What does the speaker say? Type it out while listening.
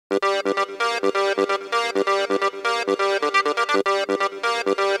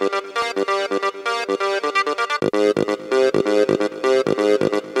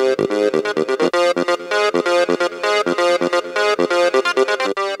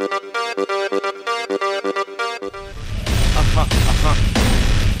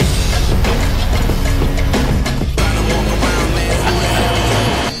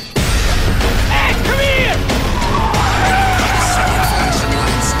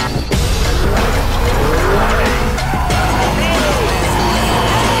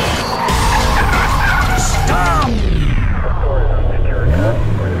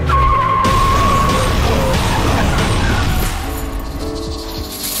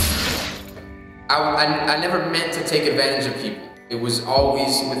I never meant to take advantage of people. It was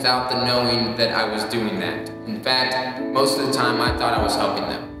always without the knowing that I was doing that. In fact, most of the time I thought I was helping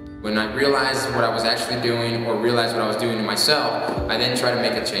them. When I realized what I was actually doing, or realized what I was doing to myself, I then tried to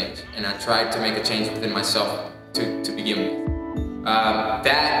make a change. And I tried to make a change within myself to begin with.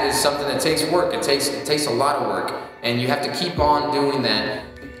 That is something that takes work. It takes a lot of work. And you have to keep on doing that.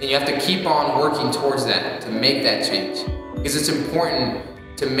 And you have to keep on working towards that to make that change. Because it's important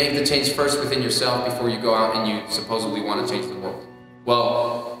to make the change first within yourself before you go out and you supposedly want to change the world.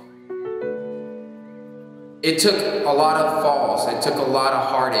 Well, it took a lot of falls, it took a lot of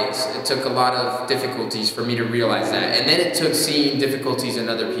heartaches, it took a lot of difficulties for me to realize that. And then it took seeing difficulties in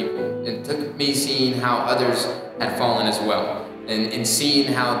other people. It took me seeing how others had fallen as well. And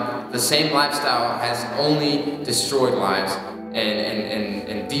seeing how the same lifestyle has only destroyed lives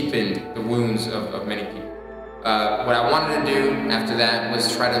and deepened the wounds of many people. What I wanted to do after that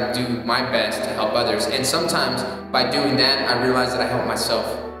was try to do my best to help others. And sometimes by doing that, I realized that I helped myself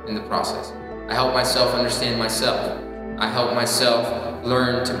in the process. I helped myself understand myself. I helped myself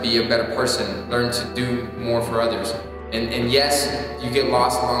learn to be a better person, learn to do more for others. And yes, you get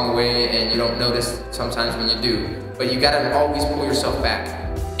lost along the way and you don't notice sometimes when you do, but you gotta always pull yourself back.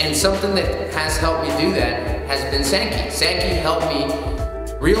 And something that has helped me do that has been Sanki. Sanki helped me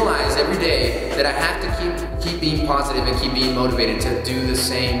realize every day that I have to keep being positive and keep being motivated to do the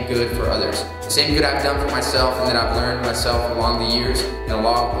same good for others. The same good I've done for myself and that I've learned myself along the years and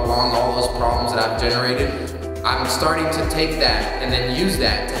along all those problems that I've generated, I'm starting to take that and then use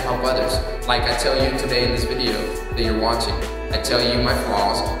that to help others. Like I tell you today in this video that you're watching. I tell you my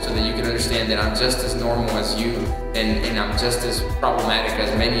flaws so that you can understand that I'm just as normal as you and I'm just as problematic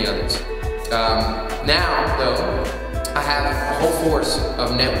as many others. Now though, I have a whole force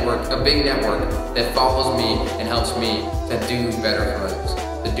of network, a big network that follows me and helps me to do better for others,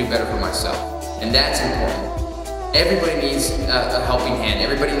 to do better for myself. And that's important. Everybody needs a helping hand.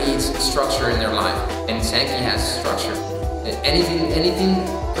 Everybody needs structure in their life. And Sanki has structure. Anything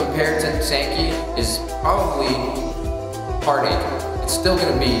compared to Sanki is probably heartache. It's still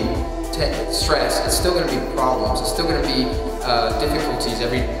gonna be stress. It's still gonna be problems. It's still gonna be difficulties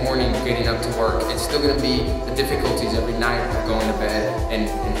every morning getting up to work. It's still going to be the difficulties every night of going to bed and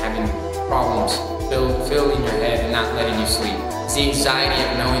having problems filling your head and not letting you sleep. It's the anxiety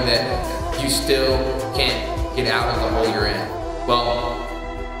of knowing that you still can't get out of the hole you're in. Well,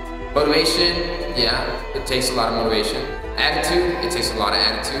 motivation, yeah, it takes a lot of motivation. Attitude, it takes a lot of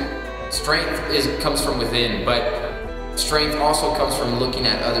attitude. Strength comes from within, but strength also comes from looking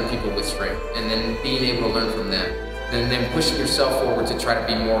at other people with strength and then being able to learn from them. And then pushing yourself forward to try to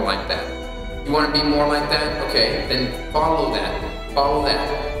be more like that. You want to be more like that? Okay, then follow that. Follow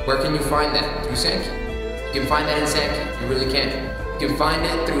that. Where can you find that? Through Sanki. You can find that in Sanki. You really can. You can find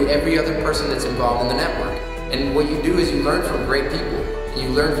it through every other person that's involved in the network. And what you do is you learn from great people. You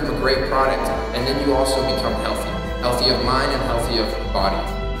learn from a great product, and then you also become healthy. Healthy of mind and healthy of body.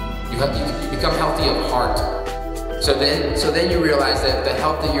 You become healthy of heart. So then you realize that the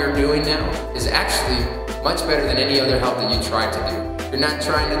help that you're doing now is actually much better than any other help that you tried to do. You're not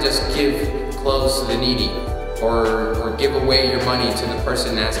trying to just give clothes to the needy or give away your money to the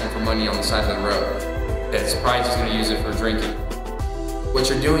person asking for money on the side of the road that's probably just going to use it for drinking. What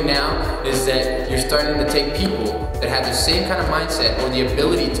you're doing now is that you're starting to take people that have the same kind of mindset or the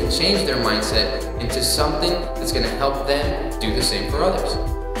ability to change their mindset into something that's going to help them do the same for others,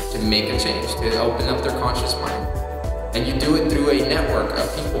 to make a change, to open up their conscious mind. And you do it through a network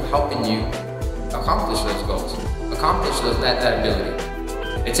of people helping you accomplish those goals, accomplish that ability.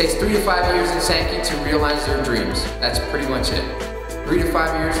 It takes 3 to 5 years in Sanki to realize your dreams. That's pretty much it. 3 to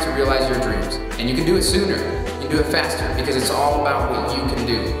 5 years to realize your dreams. And you can do it sooner, you can do it faster, because it's all about what you can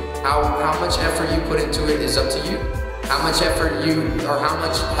do. How much effort you put into it is up to you. How much effort or how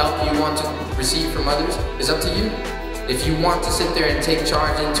much help you want to receive from others is up to you. If you want to sit there and take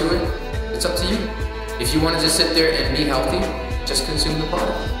charge into it, it's up to you. If you want to just sit there and be healthy, just consume the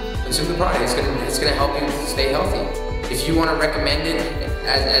product. Consume the product. It's gonna help you stay healthy. If you want to recommend it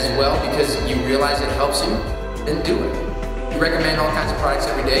as well because you realize it helps you, then do it. You recommend all kinds of products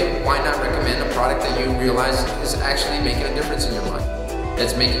every day. Why not recommend a product that you realize is actually making a difference in your life?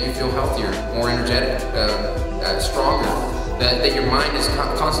 That's making you feel healthier, more energetic, stronger. That your mind is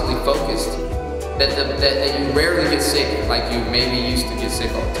constantly focused. That you rarely get sick like you maybe used to get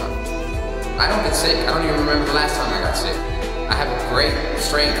sick all the time. I don't get sick. I don't even remember the last time I got sick. I have a great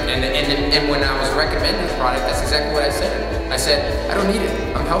strength, and when I was recommending the product, that's exactly what I said. I said, I don't need it,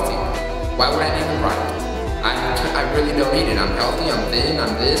 I'm healthy. Why would I need the product? I really don't need it. I'm healthy, I'm thin,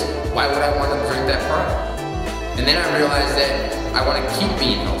 I'm this. Why would I want to drink that product? And then I realized that I want to keep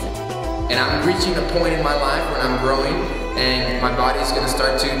being healthy. And I'm reaching a point in my life when I'm growing and my body is gonna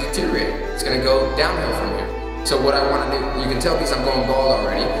start to deteriorate. It's gonna go downhill from here. So what I wanna do, you can tell because I'm going bald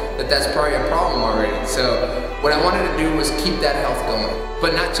already, that's probably a problem already. So what I wanted to do was keep that health going,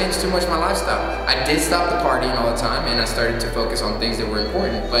 but not change too much my lifestyle. I did stop the partying all the time and I started to focus on things that were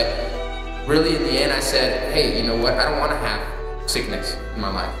important. But really in the end I said, hey, you know what? I don't wanna have sickness in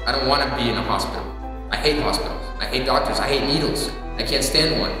my life. I don't wanna be in a hospital. I hate hospitals. I hate doctors. I hate needles. I can't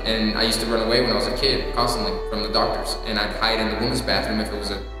stand one. And I used to run away when I was a kid, constantly, from the doctors. And I'd hide in the women's bathroom if it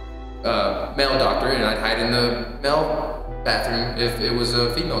was a male doctor, and I'd hide in the male bathroom if it was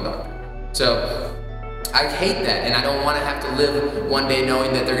a female doctor. So I hate that, and I don't want to have to live one day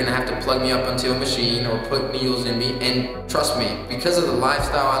knowing that they're gonna have to plug me up into a machine or put needles in me. And trust me, because of the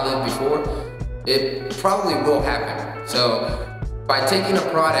lifestyle I lived before, it probably will happen. So by taking a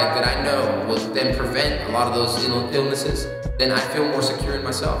product that I know will then prevent a lot of those illnesses, then I feel more secure in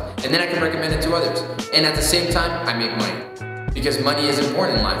myself. And then I can recommend it to others. And at the same time, I make money. Because money is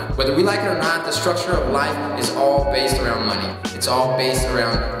important in life. Whether we like it or not, the structure of life is all based around money. It's all based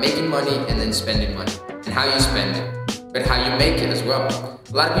around making money and then spending money. And how you spend it, but how you make it as well.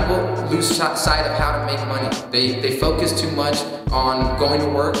 A lot of people lose sight of how to make money. They focus too much on going to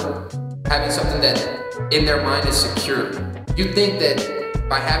work, having something that in their mind is secure. You think that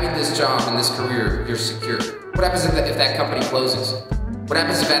by having this job and this career, you're secure. What happens if that company closes? What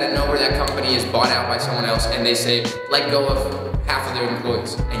happens if out of nowhere that company is bought out by someone else and they say, let go of half of their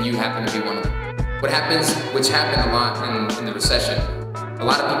employees and you happen to be one of them? What happens, which happened a lot in the recession, a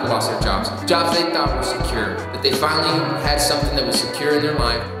lot of people lost their jobs. Jobs they thought were secure, that they finally had something that was secure in their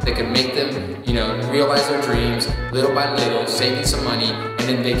life that could make them, realize their dreams little by little, saving some money, and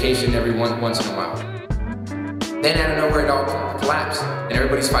then vacation every once in a while. Then out of nowhere it all collapsed, and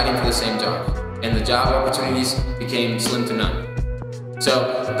everybody's fighting for the same job. And the job opportunities became slim to none.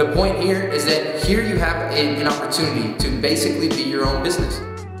 So the point here is that here you have an opportunity to basically be your own business.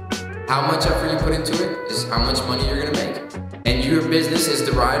 How much effort you put into it is how much money you're gonna make. And your business is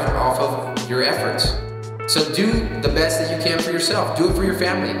derived off of your efforts. So do the best that you can for yourself. Do it for your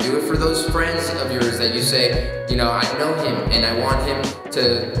family. Do it for those friends of yours that you say, I know him and I want him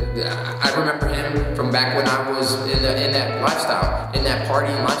to, I remember him from back when I was in that lifestyle, in that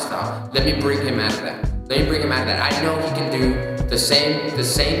partying lifestyle. Let me bring him out of that. Let me bring him out of that. I know he can do the same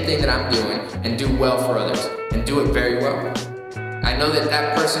thing that I'm doing and do well for others and do it very well. I know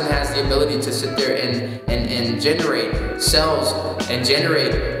that person has the ability to sit there and generate sales and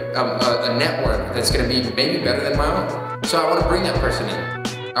generate a network that's going to be maybe better than my own. So I want to bring that person in.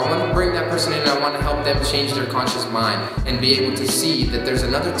 I want to bring that person in and I want to help them change their conscious mind and be able to see that there's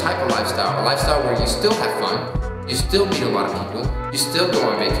another type of lifestyle, a lifestyle where you still have fun, you still meet a lot of people, you still go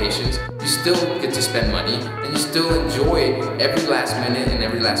on vacations, you still get to spend money, and you still enjoy every last minute and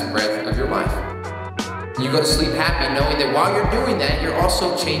every last breath of your life. You go to sleep happy knowing that while you're doing that, you're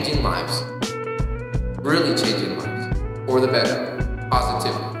also changing lives. Really changing lives. For the better.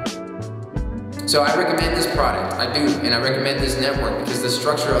 Positively. So I recommend this product. I do. And I recommend this network because the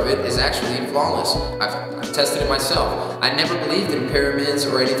structure of it is actually flawless. I've tested it myself. I never believed in pyramids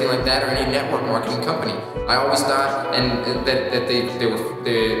or anything like that or any network marketing company. I always thought that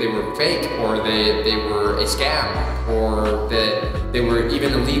they were fake or they were a scam or that they were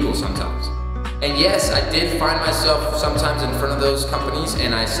even illegal sometimes. And yes, I did find myself sometimes in front of those companies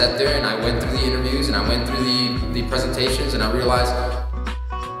and I sat there and I went through the interviews and I went through the presentations and I realized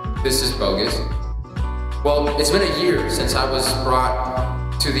this is bogus. Well, it's been a year since I was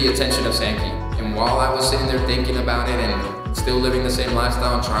brought to the attention of Sanki. And while I was sitting there thinking about it and still living the same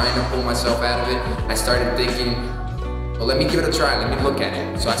lifestyle and trying to pull myself out of it, I started thinking, well, let me give it a try, let me look at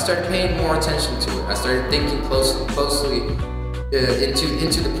it. So I started paying more attention to it. I started thinking closely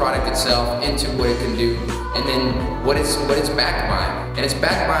into the product itself, into what it can do, and then what it's backed by. And it's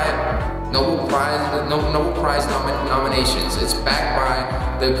backed by Nobel Prize nominations. It's backed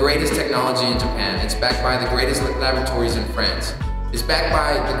by the greatest technology in Japan. It's backed by the greatest laboratories in France. It's backed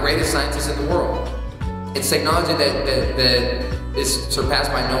by the greatest scientists in the world. It's technology that is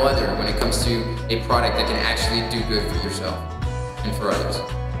surpassed by no other when it comes to a product that can actually do good for yourself and for others.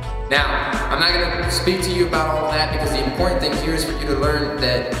 Now, I'm not going to speak to you about all of that because the important thing here is for you to learn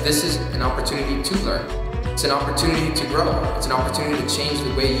that this is an opportunity to learn. It's an opportunity to grow. It's an opportunity to change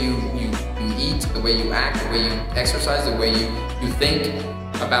the way you eat, the way you act, the way you exercise, the way you think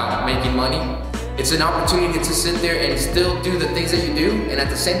about making money. It's an opportunity to sit there and still do the things that you do and at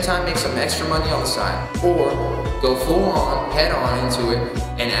the same time make some extra money on the side. Or go full on, head on into it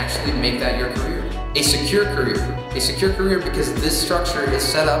and actually make that your career. A secure career. A secure career because this structure is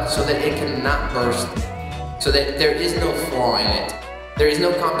set up so that it cannot burst. So that there is no flaw in it. There is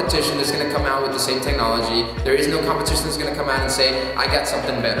no competition that's going to come out with the same technology. There is no competition that's going to come out and say, I got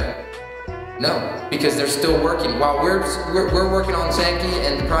something better. No, because they're still working. While we're working on Sanki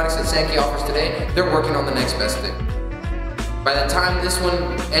and the products that Sanki offers today, they're working on the next best thing. By the time this one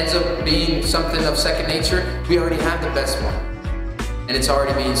ends up being something of second nature, we already have the best one. And it's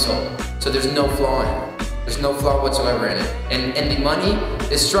already being sold. So there's no flaw in it. There's no flaw whatsoever in it. And the money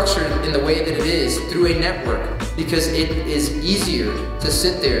is structured in the way that it is through a network, because it is easier to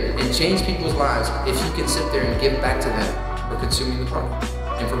sit there and change people's lives if you can sit there and give back to them for consuming the product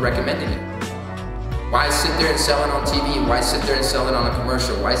and for recommending it. Why sit there and sell it on TV? Why sit there and sell it on a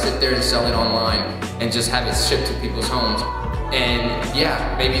commercial? Why sit there and sell it online and just have it shipped to people's homes? And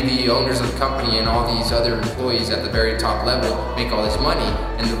yeah, maybe the owners of the company and all these other employees at the very top level make all this money,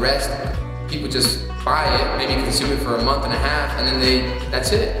 and the rest, people just buy it, maybe consume it for a month and a half, and then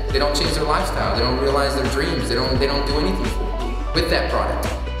that's it. They don't change their lifestyle. They don't realize their dreams. They don't do anything with that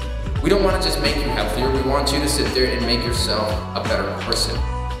product. We don't want to just make you healthier. We want you to sit there and make yourself a better person.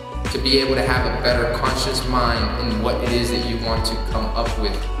 To be able to have a better conscious mind in what it is that you want to come up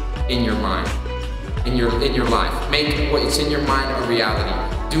with in your mind, in your life. Make what's in your mind a reality.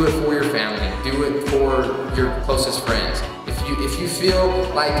 Do it for your family. Do it for your closest friends. If you feel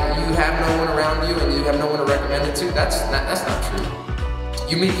like you have no one around you and you have no one to recommend it to, that's not true.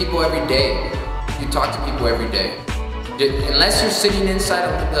 You meet people every day. You talk to people every day. Unless you're sitting inside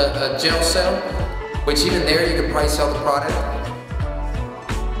of a jail cell, which even there you could probably sell the product.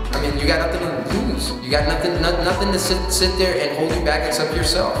 I mean, you got nothing to lose. You got nothing to sit there and hold you back except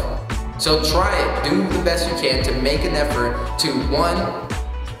yourself. So try it. Do the best you can to make an effort to, one,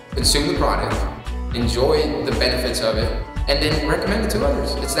 consume the product, enjoy the benefits of it, and then recommend it to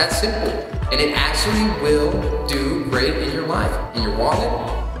others. It's that simple. And it actually will do great in your life, in your wallet,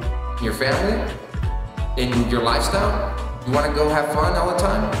 in your family, in your lifestyle. You want to go have fun all the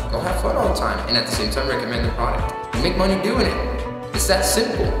time? Go have fun all the time. And at the same time, recommend the product. And make money doing it. It's that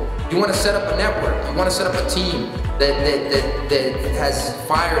simple. You want to set up a network. You want to set up a team that has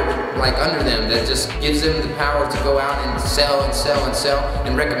fire like under them, that just gives them the power to go out and sell and sell and sell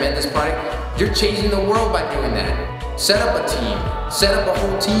and recommend this product. You're changing the world by doing that. Set up a team. Set up a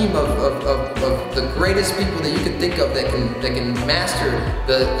whole team of the greatest people that you can think of that can master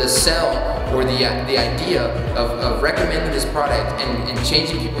the sell or the idea of recommending this product and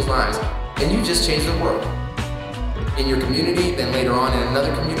changing people's lives. And you just change the world. In your community, then later on in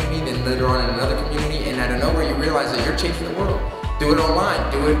another community, then later on in another community, and out of nowhere you realize that you're changing the world. Do it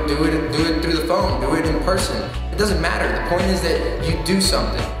online, do it through the phone, do it in person. It doesn't matter. The point is that you do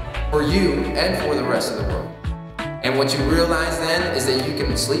something for you and for the rest of the world. And what you realize then is that you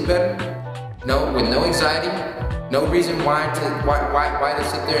can sleep better, with no anxiety, no reason why to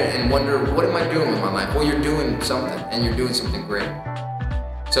sit there and wonder, what am I doing with my life? Well, you're doing something, and you're doing something great.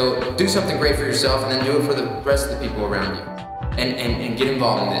 So do something great for yourself, and then do it for the rest of the people around you. And get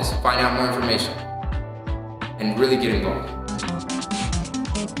involved in this. Find out more information. And really get involved.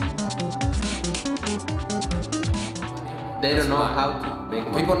 They don't know how to make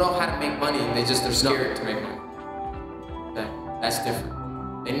money. People know how to make money, they're scared to make money. That's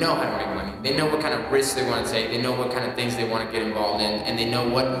different. They know how to make money. They know what kind of risks they want to take. They know what kind of things they want to get involved in, and they know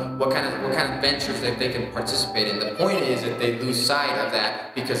what kind of ventures that they can participate in. The point is that they lose sight of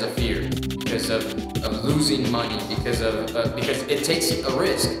that because of fear, because of losing money, because it takes a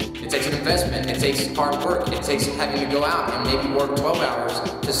risk. It takes an investment. It takes hard work. It takes having to go out and maybe work 12 hours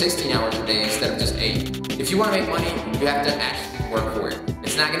to 16 hours a day instead of just 8. If you want to make money, you have to actually work for it.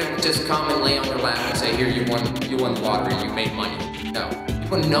 It's not going to just come and lay on your lap and say, here, you won the lottery, you made money. No.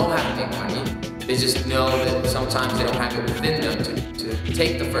 People know how to make money. They just know that sometimes they don't have it within them to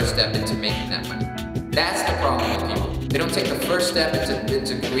take the first step into making that money. That's the problem with people. They don't take the first step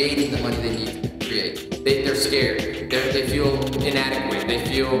into creating the money they need to create. They're scared. They feel inadequate. They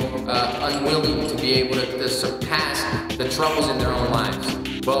feel unwilling to be able to surpass the troubles in their own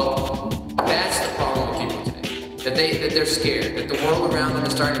lives. Well, that's the problem with people today. That they're scared, that the world around them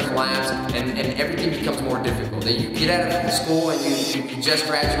is starting to collapse, and everything becomes more difficult. That you get out of school and you just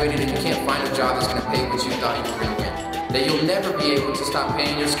graduated and you can't find a job that's going to pay what you thought you were going to win. That you'll never be able to stop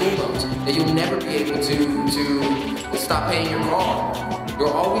paying your school loans. That you'll never be able to stop paying your car. You'll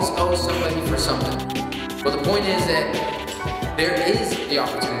always owe somebody for something. But the point is that there is the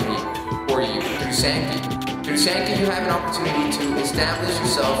opportunity for you through Sanki. Through Sanki, you have an opportunity to establish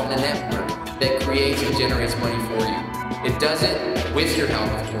yourself in a network that creates and generates money for you. It does it with your help,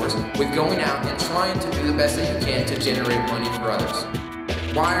 of course, with going out and trying to do the best that you can to generate money for others.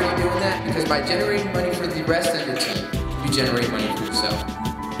 Why are you doing that? Because by generating money for the rest of your team, you generate money for yourself.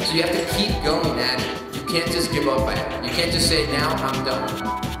 So you have to keep going at it. You can't just give up at it. You can't just say, now I'm done.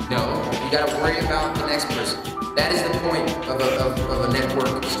 No, you gotta worry about the next person. That is the point of a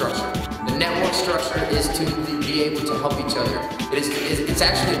network structure. The network structure is to be able to help each other. It's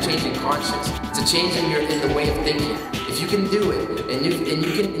actually a change in conscience. It's a change in the way of thinking. If you can do it, and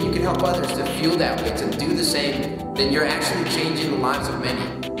you can help others to feel that way, to do the same, then you're actually changing the lives of many.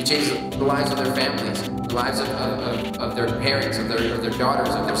 You change the lives of their families, the lives of their parents, of their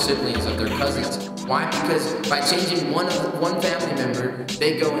daughters, of their siblings, of their cousins. Why? Because by changing one family member,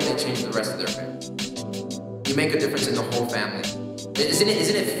 they go and they change the rest of their family. You make a difference in the whole family. Isn't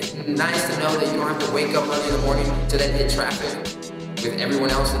it nice to know that you don't have to wake up early in the morning to then hit traffic with everyone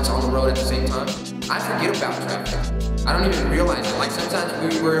else that's on the road at the same time? I forget about traffic. I don't even realize it. Like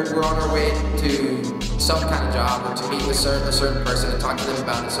sometimes we're on our way to some kind of job or to meet with a certain person and talk to them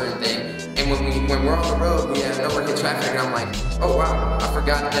about a certain thing. And when we're on the road, we have nowhere to hit traffic, and I'm like, oh wow, I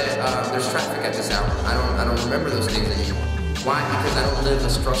forgot that there's traffic at this hour. I don't remember those things anymore. Why? Because I don't live a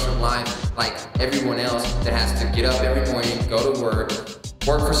structured life like everyone else that has to get up every morning, go to work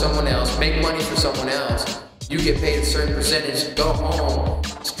for someone else, make money for someone else. You get paid a certain percentage, go home,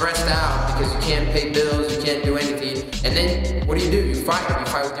 stressed out because you can't pay bills, you can't do anything. And then what do? You fight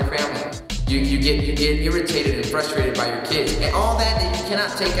with your family. You get irritated and frustrated by your kids. And all that you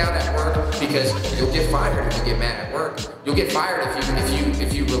cannot take out at work, because you'll get fired if you get mad at work. You'll get fired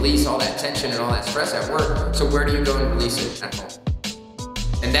if you release all that tension and all that stress at work. So where do you go and release it? At home.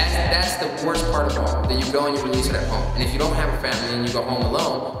 And that's the worst part of all, that you go and you release it at home. And if you don't have a family and you go home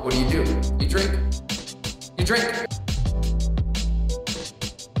alone, what do? You drink. You drink.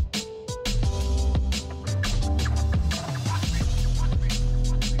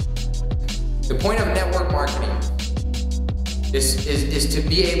 The point of network marketing is to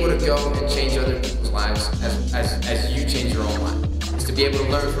be able to go and change other people's lives as you change your own life. It's to be able to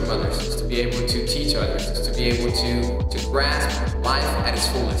learn from others. It's to be able to teach others. It's to be able to grasp life at its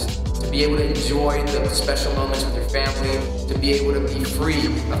fullest. To be able to enjoy the special moments with your family. To be able to be free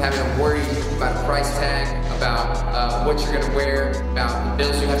of having to worry about a price tag, about what you're going to wear, about the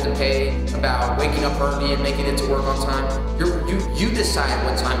bills you have to pay, about waking up early and making it to work on time. You decide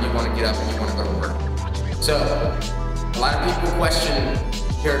what time you want to get up and you want to go to work. So, a lot of people question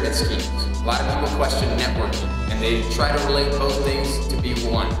pyramid schemes. A lot of people question networking, and they try to relate both things to be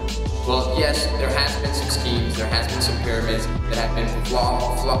one. Well, yes, there has been some schemes, there has been some pyramids that have been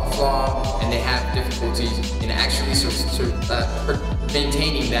flawed, and they have difficulties in actually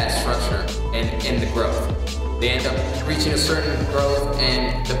maintaining that structure and the growth. They end up reaching a certain growth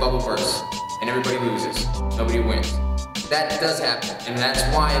and the bubble bursts, and everybody loses, nobody wins. That does happen, and that's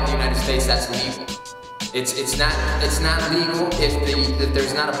why in the United States that's legal. It's not legal if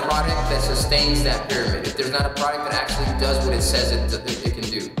there's not a product that sustains that pyramid, if there's not a product that actually does what it says it can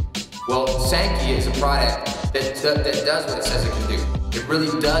do. Well, Sanki is a product that does what it says it can do. It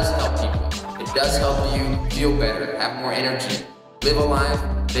really does help people. It does help you feel better, have more energy, live a life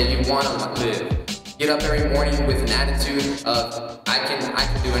that you want to live. Get up every morning with an attitude of, I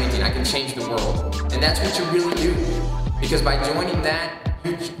can do anything, I can change the world. And that's what you really do. Because by joining that,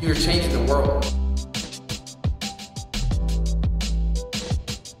 you're changing the world.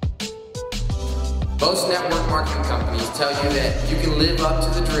 Most network marketing companies tell you that you can live up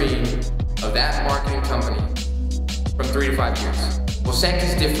to the dream of that marketing company from 3 to 5 years. Well,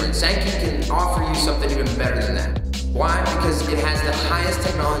 Sanki's different. Sanki can offer you something even better than that. Why? Because it has the highest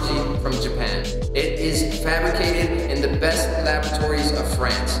technology from Japan. It is fabricated in the best laboratories of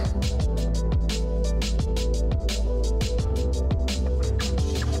France.